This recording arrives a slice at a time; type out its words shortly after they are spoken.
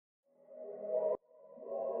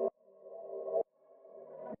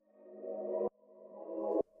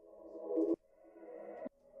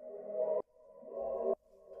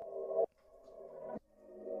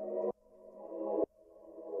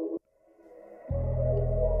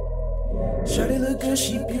Shawty look good,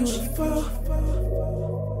 she beautiful.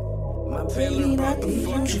 My baby not the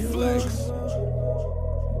usual.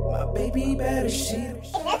 My baby better she.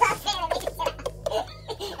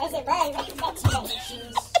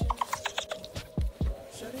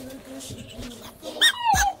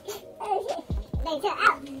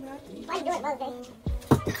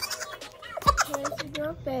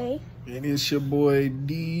 And it's your boy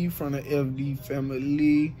D from the FD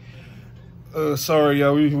family. Sorry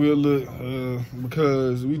y'all, we'll look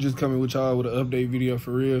because we just coming with y'all with an update video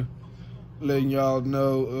for real, letting y'all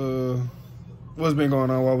know what's been going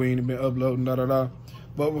on while we ain't been uploading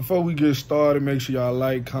But before we get started, make sure y'all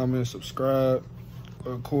like, comment, subscribe,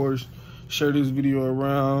 of course, share this video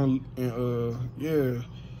around, and yeah.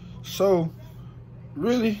 So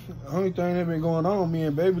really, the only thing that been going on, me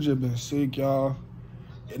and baby just been sick, y'all.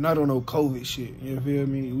 And I don't know COVID shit, you feel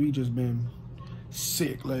me? We just been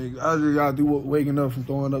sick. Like, I just got through waking up from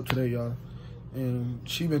throwing up today, y'all. And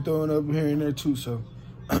she been throwing up here and there too, so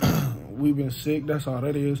we been sick, that's all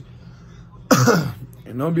that is.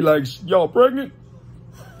 And don't be like, y'all pregnant?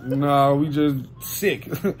 Nah, we just sick.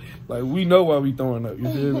 Like, we know why we throwing up, you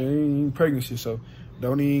feel me? Ain't pregnancy, so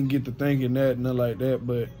don't even get to thinking that, nothing like that.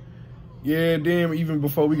 But yeah, then even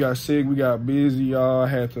before we got sick, we got busy, y'all. I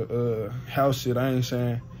had to house sit. I ain't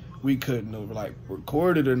saying we couldn't have like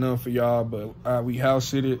recorded enough for y'all, but we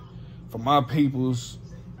house sitted for my peoples.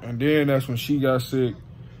 And then that's when she got sick.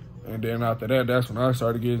 And then after that, that's when I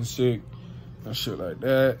started getting sick and shit like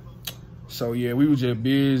that. So yeah, we was just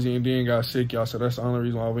busy and then got sick, y'all. So that's the only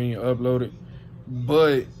reason why we ain't uploaded.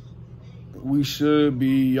 But we should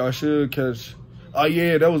be, y'all should catch. Oh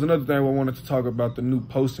yeah, that was another thing I wanted to talk about, the new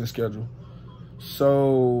posting schedule.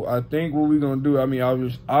 So I think what we're gonna do, I mean,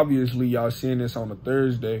 obviously y'all seeing this on a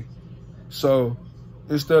Thursday. So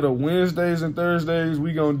instead of Wednesdays and Thursdays,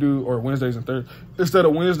 we gonna do, or Wednesdays and Thursdays, instead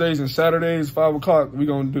of Wednesdays and Saturdays, 5 o'clock, we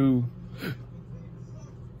gonna do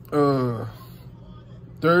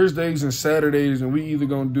Thursdays and Saturdays, and we either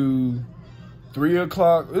gonna do 3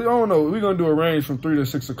 o'clock. I don't know, we're gonna do a range from 3 to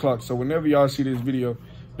 6 o'clock. So whenever y'all see this video,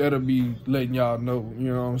 that'll be letting y'all know, you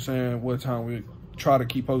know what I'm saying, what time we try to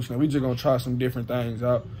keep posting. We just gonna try some different things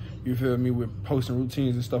out, you feel me, with posting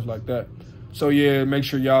routines and stuff like that. So yeah, make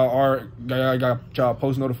sure y'all got y'all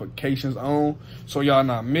post notifications on, so y'all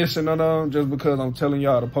not missing on them. Just because I'm telling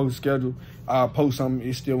y'all the post schedule, I'll post something,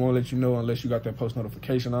 it still won't let you know unless you got that post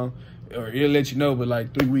notification on, or it'll let you know, but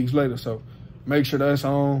like 3 weeks later. So make sure that's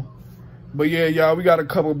on. But yeah, y'all, we got a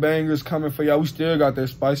couple bangers coming for y'all. We still got that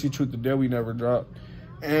Spicy Truth or Dare we never dropped.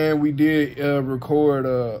 And we did record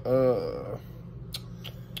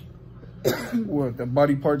what, the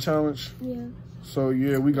body part challenge? Yeah. So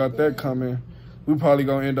yeah, we got that coming. We probably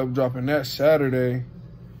gonna end up dropping that Saturday.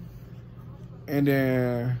 And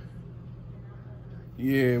then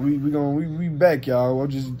yeah, we back, y'all. I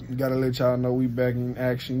just gotta let y'all know we back in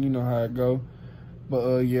action. You know how it go.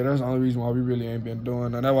 But yeah, that's the only reason why we really ain't been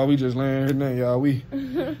doing that. That's why we just laying here now, y'all. We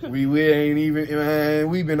ain't even, man,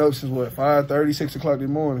 we been up since what, 5:30, 6 o'clock this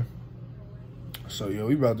morning. So yeah,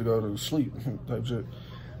 we about to go to sleep type shit.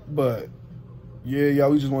 But yeah,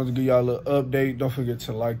 y'all, we just wanted to give y'all a little update. Don't forget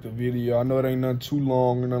to like the video. I know it ain't nothing too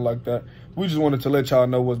long or nothing like that. We just wanted to let y'all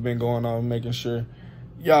know what's been going on, making sure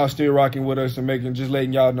y'all still rocking with us and just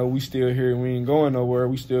letting y'all know we still here and we ain't going nowhere.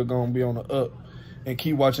 We still gonna be on the up. And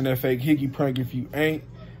keep watching that fake hickey prank if you ain't.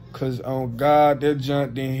 Cause on God, that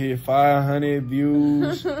junk didn't hit 500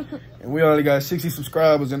 views. And we only got 60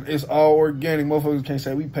 subscribers, and it's all organic. Motherfuckers can't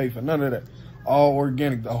say we pay for none of that. All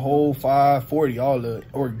organic, the whole 540, all of it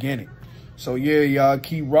organic. So yeah, y'all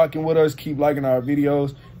keep rocking with us, keep liking our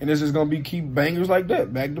videos, and this is gonna be keep bangers like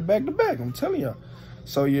that, back to back to back, I'm telling y'all.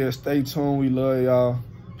 So yeah, stay tuned, we love y'all.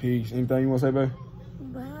 Peace. Anything you wanna say, babe?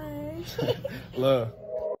 Bye. Love.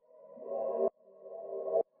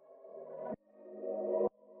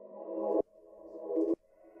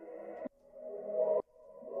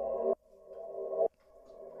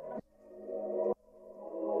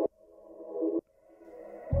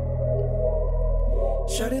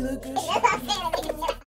 Shawty look good.